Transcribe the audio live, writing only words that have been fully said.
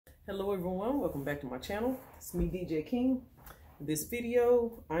Hello everyone, welcome back to my channel. It's me, DJ King. This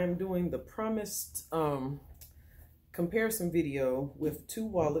video, I am doing the promised comparison video with two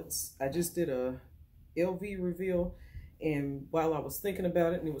wallets. I just did a LV reveal, and while I was thinking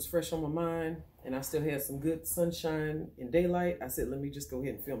about it and it was fresh on my mind and I still had some good sunshine and daylight, I said let me just go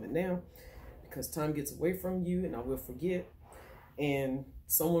ahead and film it now because time gets away from you and I will forget. And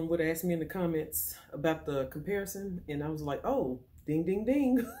someone would ask me in the comments about the comparison and I was like, oh, ding ding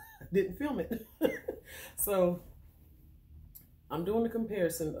ding. Didn't film it. So I'm doing the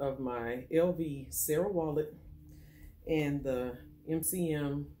comparison of my LV Sarah wallet and the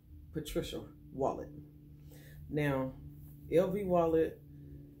MCM Patricia wallet. Now, LV wallet,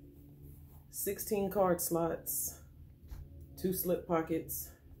 16 card slots, 2 slip pockets,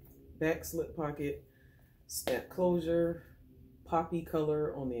 back slip pocket, snap closure, poppy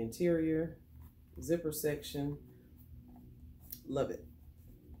color on the interior, zipper section. Love it.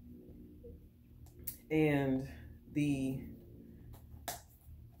 And the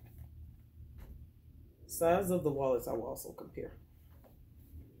size of the wallets I will also compare.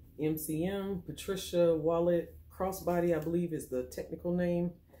 MCM Patricia wallet crossbody, I believe is the technical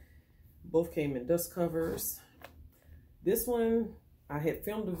name. Both came in dust covers. This one, I had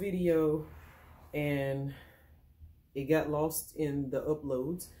filmed a video and it got lost in the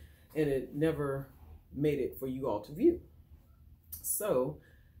uploads and it never made it for you all to view. So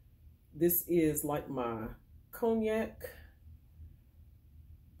this is like my cognac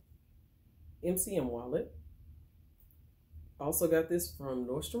MCM wallet. Also got this from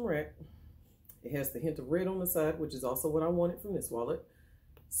Nordstrom Rack. It has the hint of red on the side, which is also what I wanted from this wallet.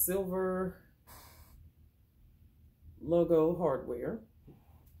 Silver logo hardware.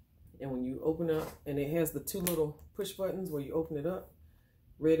 And when you open up, and it has the 2 little push buttons where you open it up.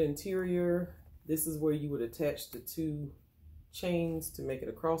 Red interior. This is where you would attach the 2 chains to make it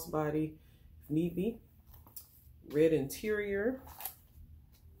a crossbody if need be. Red interior,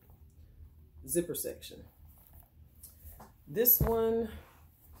 zipper section. This one,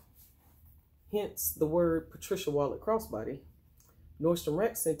 hence the word Patricia wallet crossbody. Nordstrom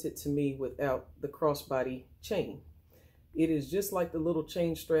Rack sent it to me without the crossbody chain. It is just like the little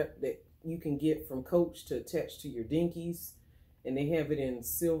chain strap that you can get from Coach to attach to your dinkies, and they have it in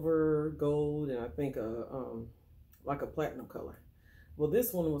silver, gold, and I think like a platinum color. Well,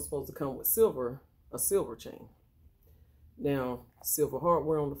 this one was supposed to come with a silver chain. Now, silver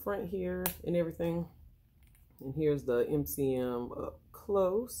hardware on the front here and everything. And here's the MCM up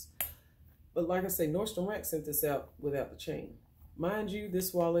close. But like I say, Nordstrom Rack sent this out without the chain. Mind you,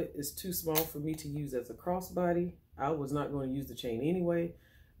 this wallet is too small for me to use as a crossbody. I was not going to use the chain anyway.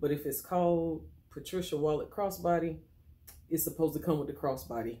 But if it's called Patricia wallet crossbody, it's supposed to come with the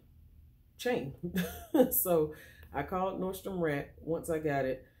crossbody chain. So I called Nordstrom Rack once I got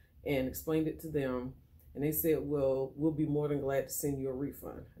it and explained it to them, and they said, well, we'll be more than glad to send you a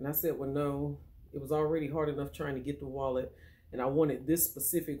refund. And I said, well, no, it was already hard enough trying to get the wallet, and I wanted this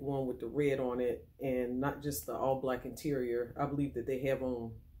specific one with the red on it and not just the all black interior. I believe that they have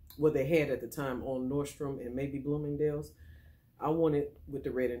on, well, they had at the time on Nordstrom and maybe Bloomingdale's. I wanted with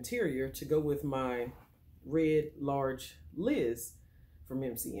the red interior to go with my red large Liz from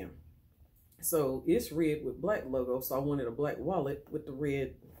MCM. So it's red with black logo, so I wanted a black wallet with the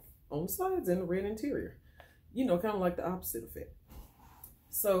red on the sides and the red interior. You know, kind of like the opposite effect.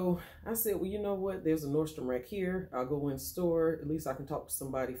 So I said, well, you know what? There's a Nordstrom Rack here. I'll go in store. At least I can talk to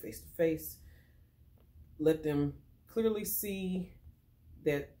somebody face to face. Let them clearly see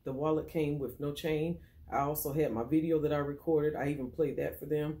that the wallet came with no chain. I also had my video that I recorded. I even played that for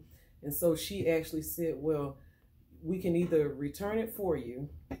them. And so she actually said, well, we can either return it for you,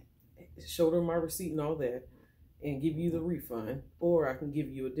 showed her my receipt and all that, and give you the refund, or I can give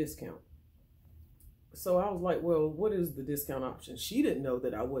you a discount. So I was like, well, what is the discount option? She didn't know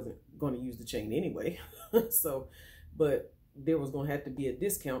that I wasn't going to use the chain anyway. So, but there was going to have to be a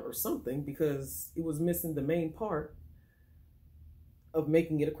discount or something because it was missing the main part of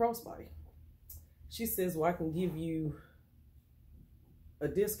making it a crossbody. She says, well, I can give you a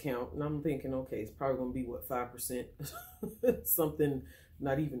discount. And I'm thinking, okay, it's probably going to be what, 5%, something,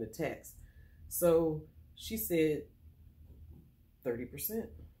 not even the tax. So she said 30%.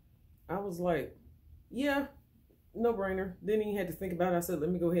 I was like, yeah, no brainer. Then he had to think about it. I said, let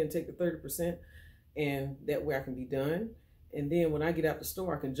me go ahead and take the 30%, and that way I can be done. And then when I get out the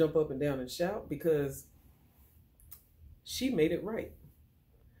store, I can jump up and down and shout because she made it right.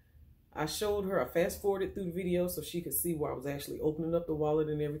 I showed her, I fast forwarded through the video so she could see where I was actually opening up the wallet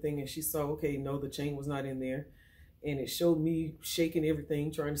and everything. And she saw, okay, no, the chain was not in there. And it showed me shaking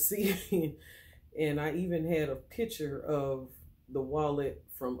everything, trying to see. And I even had a picture of the wallet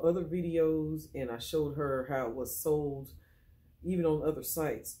from other videos, and I showed her how it was sold even on other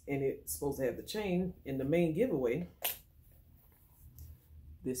sites, and it's supposed to have the chain. In the main giveaway,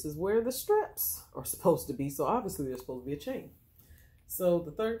 this is where the straps are supposed to be. So obviously there's supposed to be a chain. So the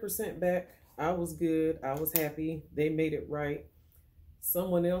 30% back, I was good. I was happy. They made it right.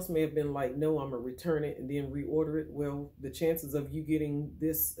 Someone else may have been like, no, I'm going to return it and then reorder it. Well, the chances of you getting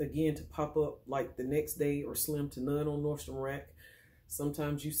this again to pop up like the next day are slim to none on Nordstrom Rack.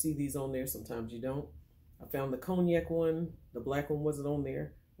 Sometimes you see these on there, sometimes you don't. I found the cognac one. The black one wasn't on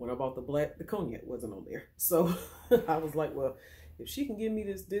there. When I bought the black, the cognac wasn't on there. So I was like, well, if she can give me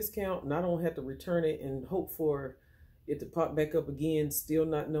this discount and I don't have to return it and hope for it to pop back up again, still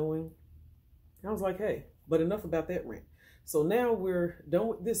not knowing, I was like, hey, but enough about that rant. So now we're done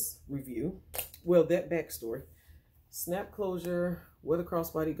with this review. Well, that backstory. Snap closure, where the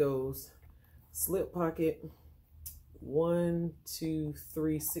crossbody goes, slip pocket, 1, 2,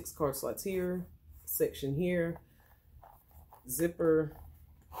 3, 6 card slots here, section here, zipper,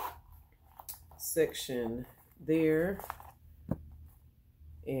 section there,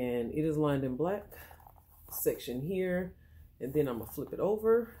 and it is lined in black, section here, and then I'm gonna flip it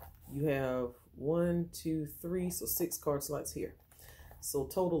over. You have 1, 2, 3, so 6 card slots here. So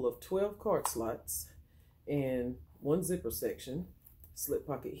total of 12 card slots and 1 zipper section, slip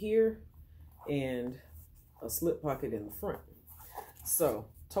pocket here, and a slip pocket in the front. So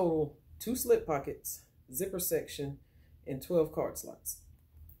total 2 slip pockets, zipper section, and 12 card slots.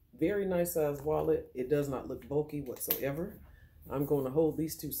 Very nice size wallet. It does not look bulky whatsoever. I'm going to hold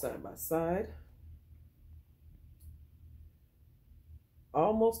these two side by side.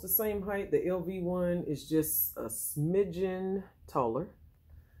 Almost the same height. The LV one is just a smidgen taller.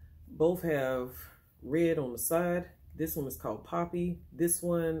 Both have red on the side. This one is called Poppy. This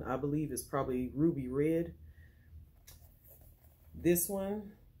one, I believe, is probably ruby red. This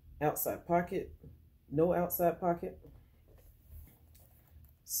one, outside pocket, no outside pocket.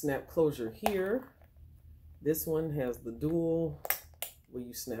 Snap closure here. This one has the dual where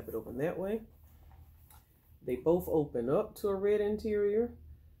you snap it open that way. They both open up to a red interior.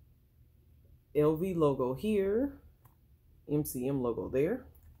 LV logo here, MCM logo there.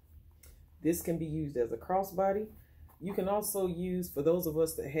 This can be used as a crossbody. You can also use, for those of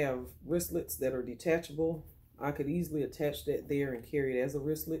us that have wristlets that are detachable, I could easily attach that there and carry it as a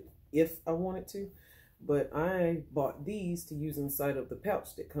wristlet if I wanted to. But I bought these to use inside of the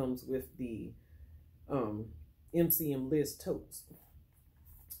pouch that comes with the MCM Liz totes.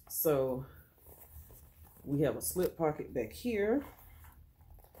 So we have a slip pocket back here,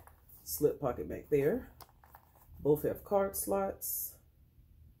 slip pocket back there. Both have card slots,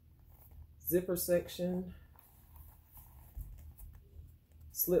 zipper section,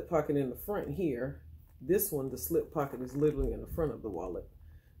 slip pocket in the front here. This one, the slip pocket is literally in the front of the wallet.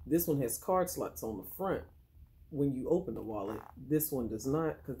 This one has card slots on the front when you open the wallet. This one does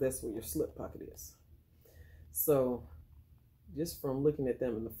not, because that's where your slip pocket is. So just from looking at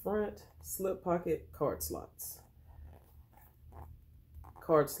them in the front, slip pocket, card slots.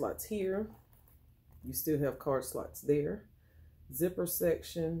 Card slots here. You still have card slots there. Zipper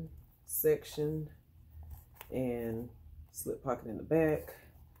section, and slip pocket in the back.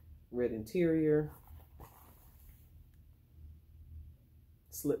 Red interior.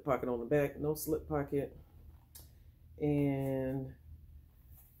 Slip pocket on the back, no slip pocket. And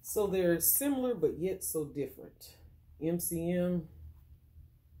so they're similar, but yet so different. MCM,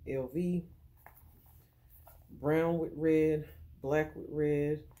 LV, brown with red, black with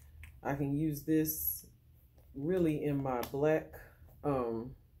red. I can use this really in my black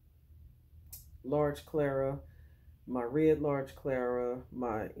large Clara, my red large Clara,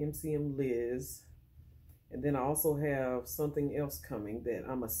 my MCM Liz, and then I also have something else coming that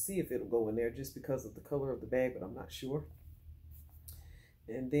I'm gonna see if it'll go in there just because of the color of the bag, but I'm not sure.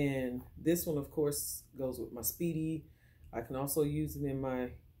 And then this one, of course, goes with my Speedy. I can also use it in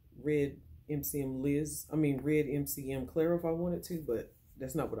my red MCM Liz, red MCM Clara if I wanted to, but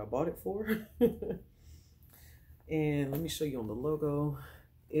that's not what I bought it for. And let me show you on the logo.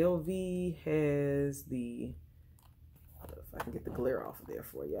 LV has the, if I can get the glare off of there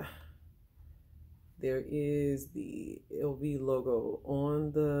for you. There is the LV logo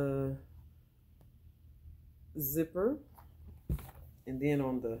on the zipper. And then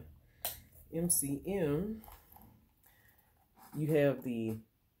on the MCM, you have the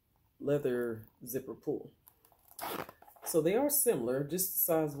leather zipper pull. So they are similar, just the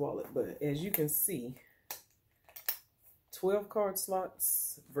size wallet, but as you can see, 12 card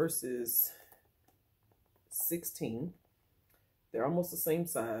slots versus 16. They're almost the same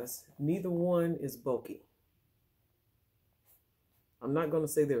size. Neither one is bulky. I'm not going to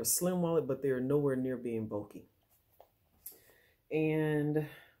say they're a slim wallet, but they're nowhere near being bulky. And I'm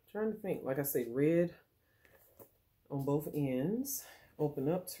trying to think, like I say, red on both ends. Open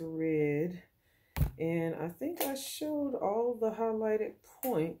up to red. And I think I showed all the highlighted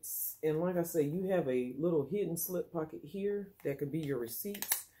points. And like I say, you have a little hidden slip pocket here that could be your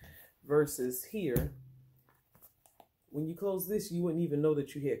receipts, versus here. When you close this, you wouldn't even know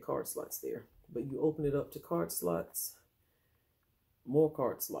that you had card slots there. But you open it up to card slots, more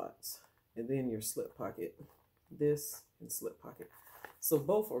card slots, and then your slip pocket. This and slip pocket. So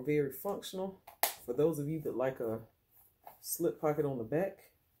both are very functional. For those of you that like a slip pocket on the back,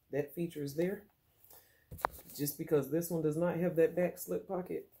 that feature is there. Just because this one does not have that back slip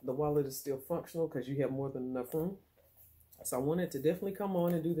pocket, the wallet is still functional because you have more than enough room. So I wanted to definitely come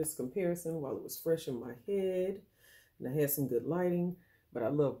on and do this comparison while it was fresh in my head. And I had some good lighting. But I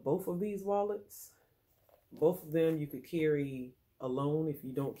love both of these wallets. Both of them you could carry alone if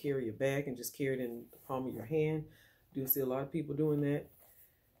you don't carry a bag and just carry it in the palm of your hand. I do see a lot of people doing that.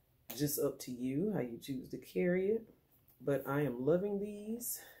 Just up to you how you choose to carry it. But I am loving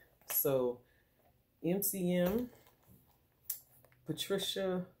these. So MCM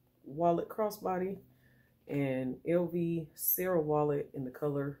Patricia wallet crossbody and LV Sarah wallet in the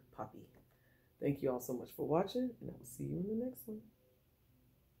color Poppy. Thank you all so much for watching, and I will see you in the next one.